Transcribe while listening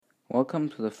Welcome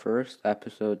to the first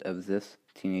episode of This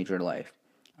Teenager Life.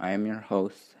 I am your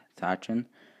host, Sachin,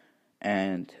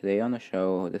 and today on the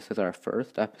show, this is our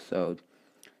first episode.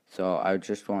 So I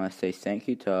just want to say thank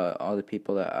you to all the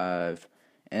people that I've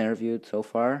interviewed so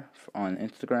far on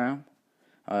Instagram.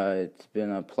 It's been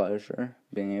a pleasure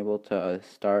being able to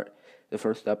start the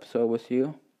first episode with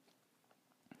you.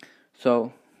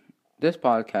 So this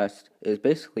podcast is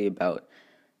basically about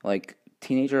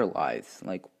teenager lives,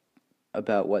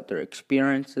 about what their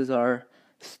experiences are,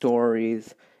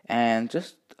 stories, and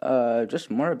just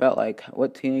more about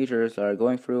what teenagers are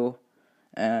going through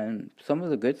and some of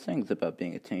the good things about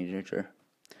being a teenager.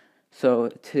 So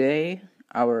today,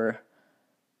 our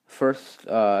first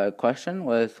question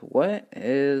was, what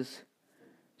is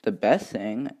the best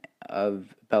thing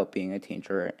about being a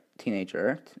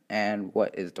teenager, and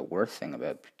what is the worst thing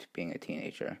about being a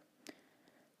teenager?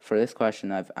 For this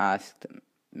question, I've asked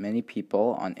many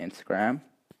people on Instagram.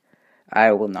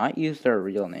 I will not use their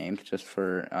real names just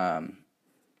for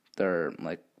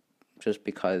just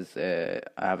because I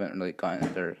haven't really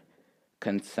gotten their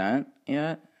consent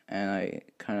yet, and I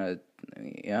kind of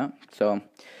So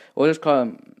we'll just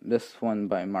call this one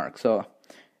by Mark. So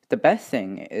the best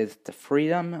thing is the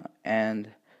freedom, and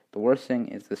the worst thing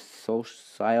is the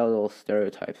societal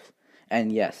stereotypes.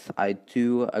 And yes, I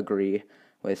do agree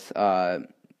with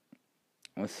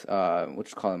what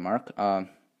you call it, Mark, a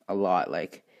lot.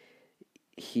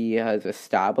 He has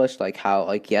established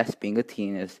how yes, being a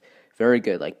teen is very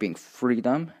good, being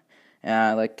freedom,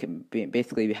 and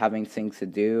basically having things to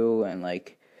do, and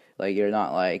you're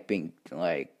not being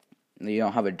you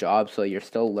don't have a job, so you're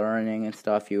still learning and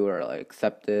stuff. You are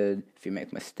accepted if you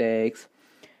make mistakes,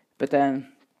 but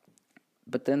then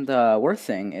the worst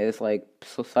thing is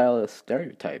societal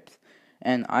stereotypes,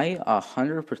 and I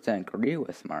 100% agree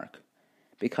with Mark.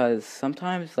 Because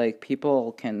sometimes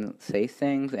people can say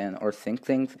things or think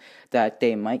things that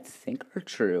they might think are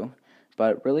true,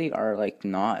 but really are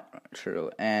not true.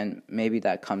 And maybe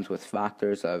that comes with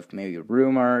factors of maybe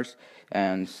rumors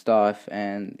and stuff.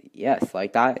 And yes,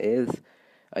 that is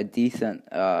a decent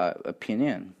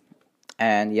opinion.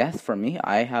 And yes, for me,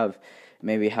 I have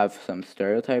some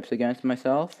stereotypes against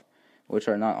myself, which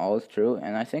are not always true.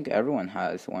 And I think everyone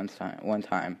has one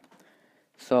time.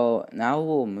 So now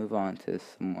we'll move on to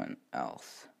someone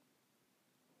else.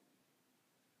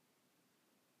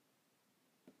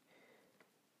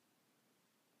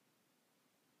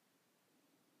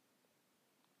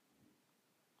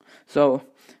 So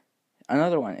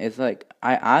another one is I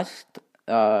asked,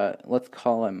 let's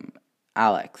call him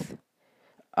Alex.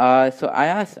 So I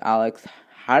asked Alex,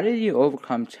 how did you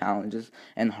overcome challenges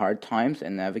and hard times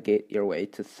and navigate your way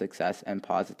to success and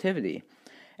positivity?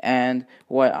 And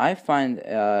what I find,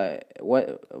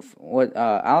 what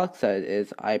Alex said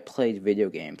is, I played video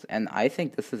games, and I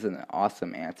think this is an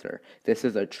awesome answer. This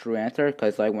is a true answer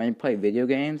because, when you play video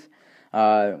games,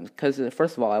 because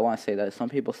first of all, I want to say that some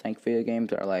people think video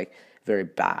games are very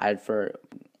bad for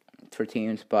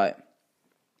teens, but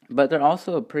they're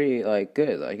also pretty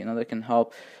good. They can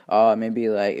help. Maybe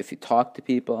if you talk to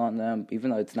people on them,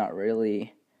 even though it's not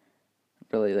really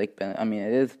it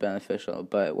is beneficial,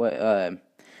 but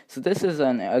so this is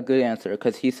a good answer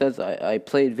because he says I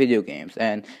played video games,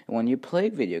 and when you play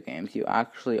video games, you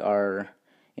actually are,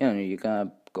 you're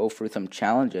gonna go through some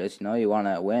challenges. You want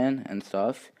to win and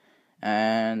stuff,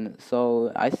 and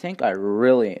so I think I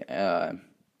really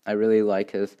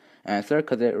like his answer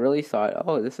because it really thought,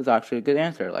 oh, this is actually a good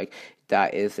answer.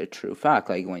 That is a true fact.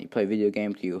 When you play video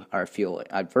games, you feel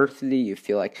adversity. You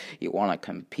feel like you want to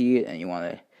compete and you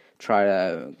want to try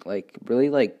to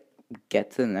really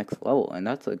get to the next level, and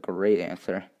that's a great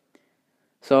answer.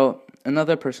 So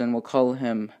another person, we'll call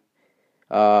him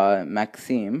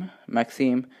Maxime.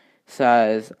 Maxime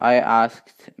says, I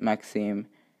asked Maxime,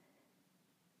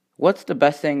 what's the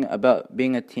best thing about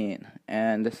being a teen?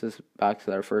 And this is back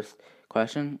to our first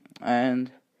question,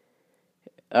 and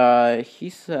he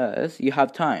says you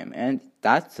have time, and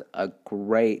that's a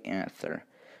great answer.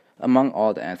 Among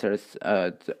all the answers,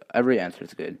 every answer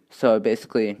is good. So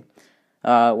basically,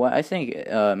 what I think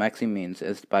Maxime means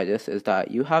is by this is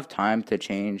that you have time to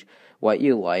change what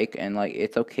you like, and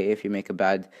it's okay if you make a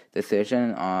bad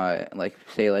decision on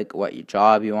say what your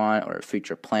job you want or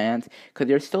future plans, because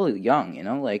you're still young,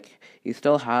 you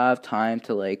still have time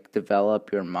to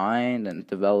develop your mind and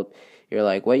develop your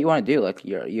what you want to do.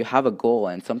 You have a goal,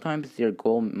 and sometimes your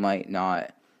goal might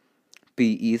not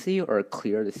be easy or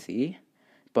clear to see,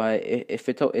 but if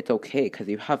it's okay because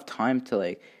you have time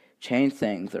to change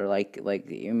things or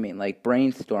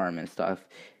brainstorm and stuff.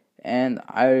 And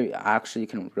I actually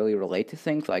can really relate to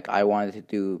things I wanted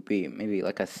to be maybe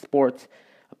a sports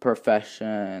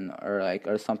profession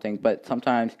or something, but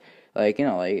sometimes like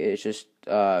it's just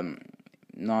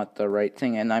not the right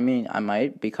thing. And I mean, I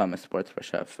might become a sports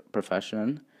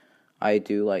profession. I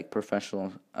do like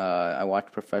professional. I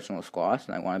watch professional squash,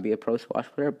 and I want to be a pro squash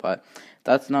player. But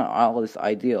that's not always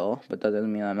ideal. But that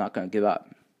doesn't mean I'm not going to give up.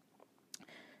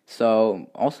 So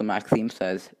also, Maxime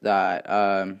says that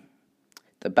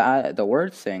the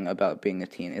worst thing about being a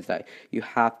teen is that you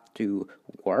have to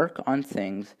work on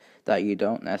things that you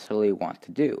don't necessarily want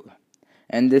to do,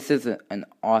 and this is an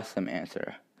awesome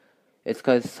answer. It's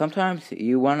because sometimes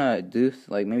you wanna do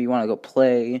maybe you wanna go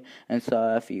play and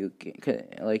stuff.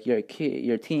 Like your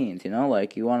teens,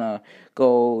 like you wanna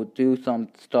go do some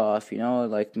stuff,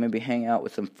 like maybe hang out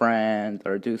with some friends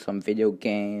or do some video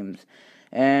games.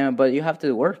 But you have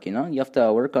to work, you have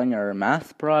to work on your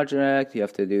math project. You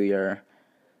have to do your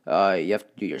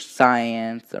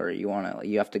science, or you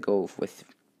have to go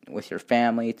with your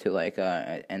family to like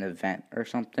an event or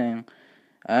something.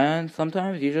 And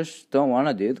sometimes you just don't want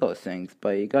to do those things,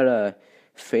 but you gotta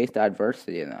face the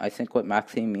adversity. And I think what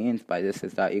Maxine means by this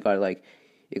is that you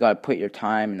gotta put your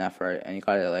time and effort, and you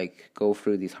gotta like go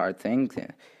through these hard things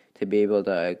and to be able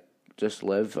to just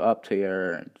live up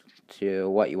to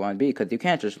what you want to be. Because you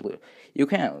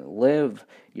can't live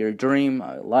your dream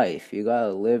life. You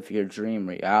gotta live your dream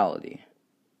reality.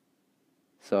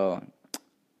 So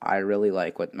I really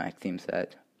like what Maxime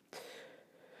said.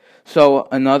 So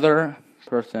another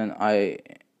person I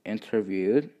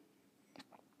interviewed,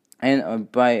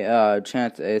 and by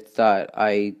chance it's that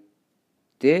I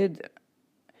did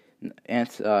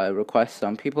request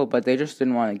some people, but they just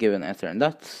didn't want to give an answer, and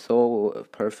that's so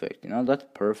perfect. That's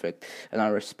perfect, and I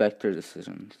respect their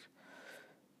decisions.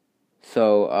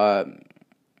 So,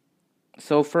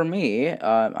 so for me,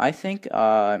 I think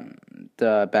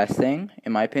the best thing,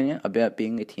 in my opinion, about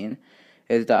being a teen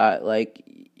is that like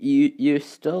you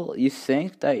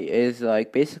think that is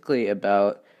like basically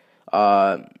about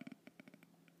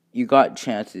you got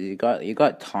chances, you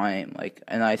got time, like,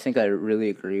 and I think I really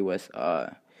agree with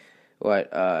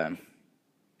what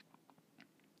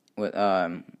what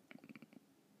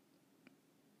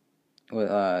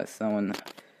someone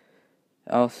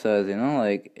else says,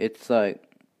 like it's like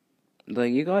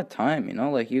you got time,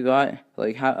 like you got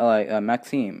like how like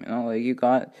Maxime, like you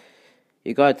got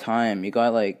time, you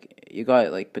got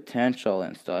like potential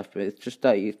and stuff, but it's just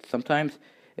that you sometimes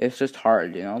it's just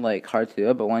hard, like hard to do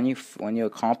it. But when you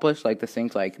accomplish like the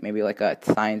things like maybe like a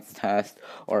science test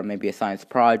or maybe a science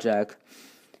project,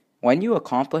 when you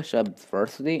accomplish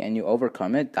adversity and you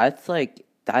overcome it, that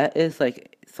is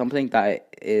like something that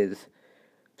is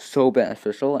so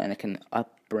beneficial, and it can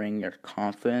upbring your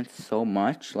confidence so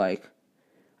much. Like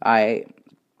I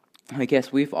I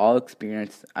guess we've all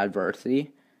experienced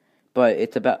adversity, but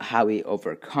it's about how we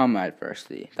overcome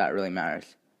adversity that really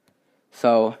matters.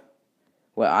 So,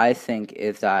 what I think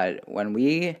is that when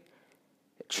we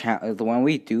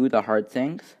do the hard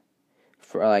things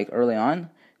for like early on,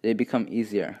 they become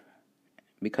easier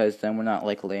because then we're not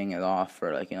like laying it off,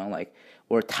 or like like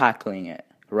we're tackling it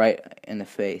right in the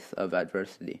face of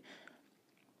adversity.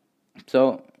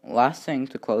 So, last thing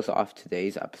to close off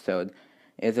today's episode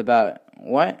is about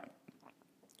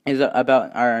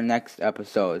our next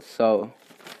episode. So,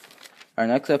 our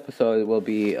next episode will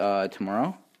be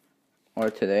tomorrow or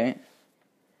today.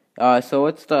 I'll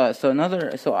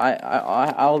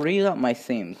read out my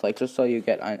themes, like just so you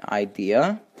get an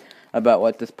idea about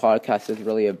what this podcast is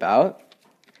really about.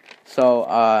 So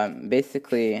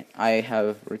basically, I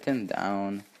have written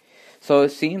down. So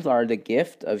themes are the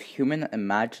gift of human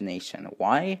imagination.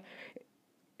 Why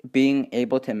being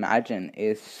able to imagine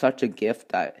is such a gift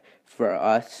that for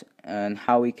us, and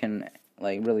how we can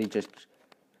like really just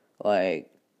like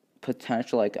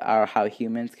potential like how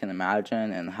humans can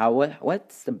imagine, and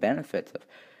what's the benefits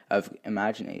of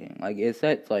imagining. Like is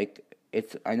it like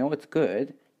it's I know it's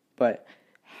good, but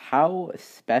how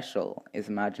special is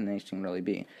imagination really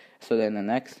be? So then the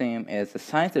next theme is the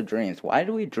science of dreams. Why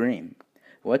do we dream?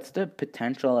 What's the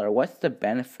potential or what's the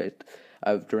benefit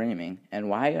of dreaming, and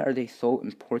why are they so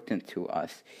important to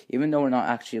us? Even though we're not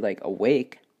actually like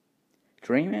awake,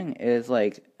 dreaming is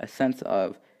like a sense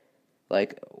of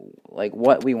like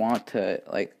what we want to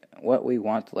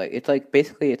it's like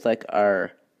basically it's like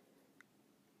our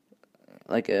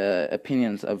like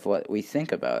opinions of what we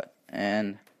think about,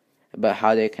 and about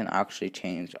how they can actually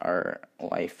change our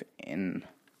life in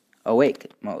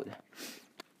awake mode.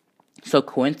 So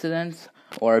coincidence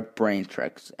or brain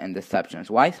tricks and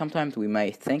deceptions. Why sometimes we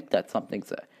might think that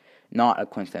something's not a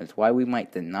coincidence. Why we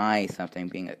might deny something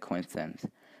being a coincidence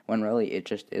when really it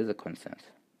just is a coincidence.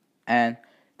 And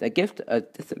the gift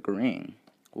of disagreeing.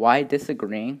 Why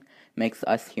disagreeing makes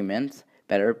us humans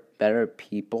better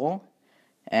people,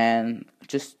 and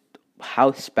just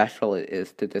how special it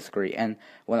is to disagree. And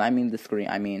when I mean disagree,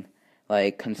 I mean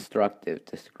like constructive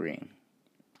disagreeing.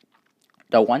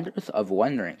 The wonders of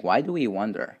wondering. Why do we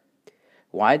wonder?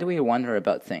 Why do we wonder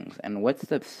about things? And what's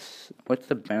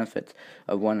the benefits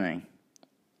of wondering?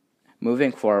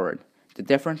 Moving forward. The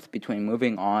difference between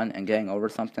moving on and getting over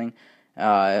something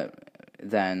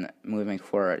than moving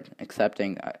forward,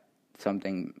 accepting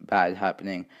something bad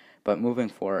happening, but moving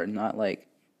forward, not like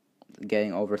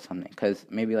getting over something. Because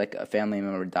maybe like a family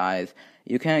member dies,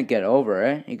 you can't get over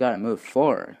it, you gotta move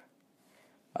forward.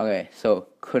 Okay, so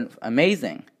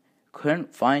amazing.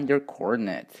 Couldn't find your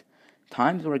coordinates.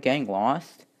 Times where getting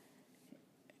lost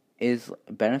is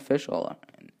beneficial.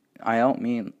 I don't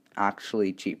mean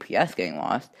actually GPS getting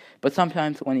lost, but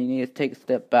sometimes when you need to take a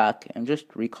step back and just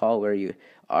recall where you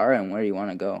are and where you want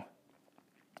to go.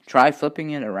 Try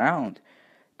flipping it around.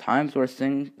 Times where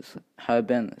things have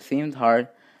seemed hard,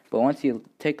 but once you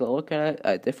take a look at it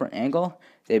at a different angle,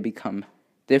 they become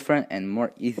different and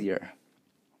more easier.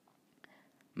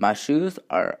 My shoes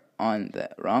are on the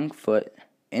wrong foot,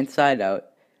 inside out,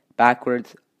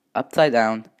 backwards, upside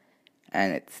down,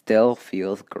 and it still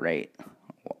feels great.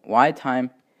 Why times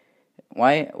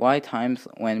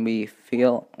when we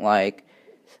feel like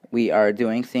we are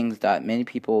doing things that many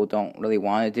people don't really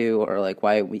want to do, or like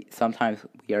why sometimes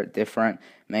we are different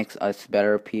makes us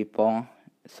better people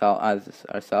as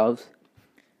ourselves.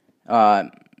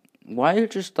 Why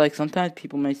just like sometimes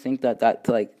people may think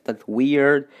that's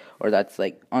weird or that's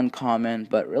like uncommon,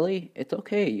 but really it's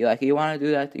okay. You want to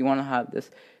do that, you want to have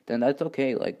this, then that's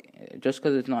okay. Like just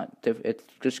because it's not it's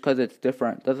just because it's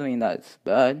different doesn't mean that it's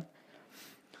bad.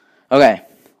 Okay,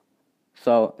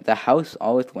 so the house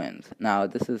always wins. Now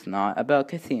this is not about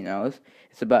casinos.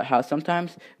 It's about how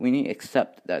sometimes we need to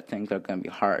accept that things are going to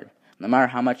be hard. No matter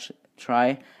how much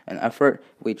try and effort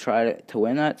we try to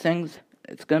win at things,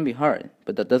 it's going to be hard,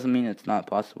 but that doesn't mean it's not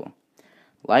possible.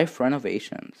 Life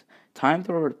renovations. Times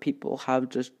where people have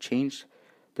just changed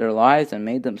their lives and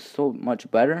made them so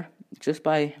much better just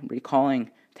by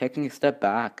recalling, taking a step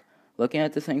back, looking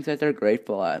at the things that they're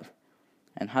grateful of,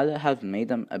 and how that has made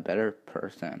them a better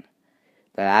person.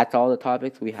 That's all the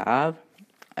topics we have,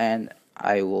 and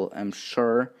am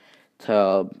sure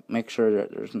to make sure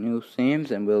that there's new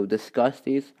themes, and we'll discuss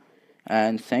these.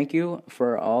 And thank you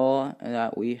for all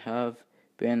that we have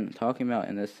been talking about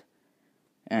in this.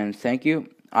 And thank you.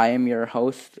 I am your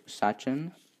host,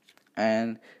 Sachin.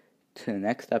 And to the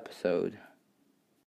next episode.